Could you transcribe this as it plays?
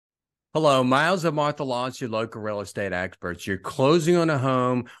Hello, Miles of MarthaLoss, your local real estate experts. You're closing on a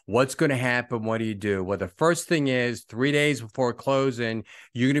home. What's going to happen? What do you do? Well, the first thing is 3 days before closing,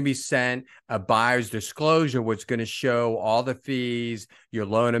 you're going to be sent a buyer's disclosure, which is going to show all the fees, your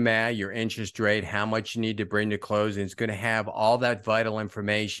loan amount, your interest rate, how much you need to bring to closing. It's going to have all that vital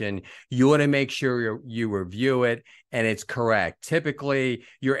information. You want to make sure you review it and it's correct. Typically,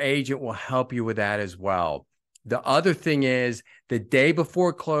 your agent will help you with that as well. The other thing is the day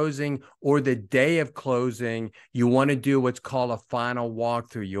before closing or the day of closing, you want to do what's called a final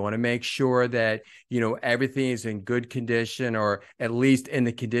walkthrough. You want to make sure that, everything is in good condition, or at least in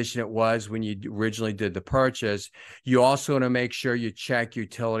the condition it was when you originally did the purchase. You also want to make sure you check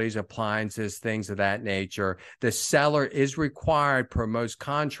utilities, appliances, things of that nature. The seller is required per most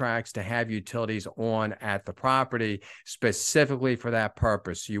contracts to have utilities on at the property specifically for that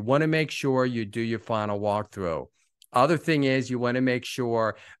purpose. So you want to make sure you do your final walkthrough. Other thing is you want to make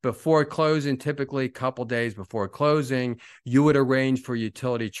sure before closing, typically a couple days before closing, you would arrange for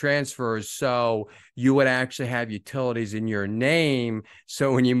utility transfers. So you would actually have utilities in your name.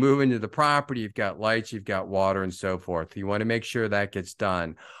 So when you move into the property, you've got lights, you've got water, and so forth. You want to make sure that gets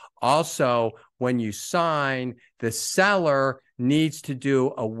done. Also, when you sign, the seller needs to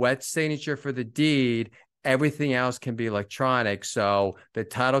do a wet signature for the deed. Everything else can be electronic. So the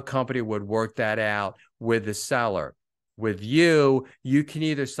title company would work that out with the seller. With you, you can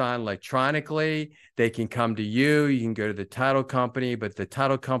either sign electronically, they can come to you, you can go to the title company, but the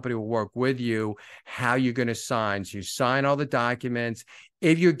title company will work with you how you're going to sign. So you sign all the documents.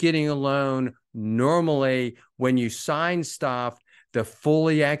 If you're getting a loan, normally when you sign stuff, the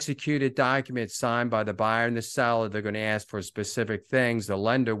fully executed document signed by the buyer and the seller, they're going to ask for specific things, the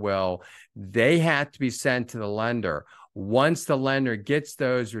lender will. They have to be sent to the lender. Once the lender gets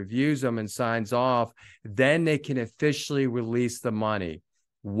those, reviews them, and signs off, then they can officially release the money.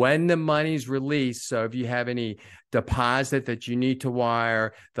 When the money's released, so if you have any deposit that you need to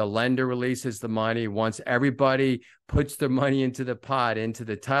wire, the lender releases the money. Once everybody puts their money into the pot, into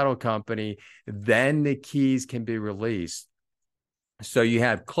the title company, then the keys can be released. So you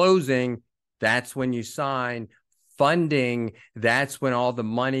have closing, that's when you sign. Funding, that's when all the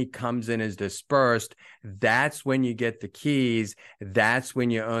money comes in, is dispersed. That's when you get the keys. That's when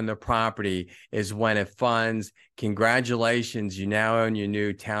you own the property, is when it funds. Congratulations, you now own your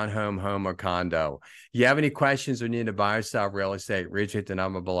new townhome, home, or condo. You have any questions or need to buy or sell real estate, reach out the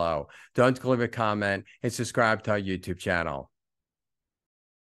number below. Don't leave a comment and subscribe to our YouTube channel.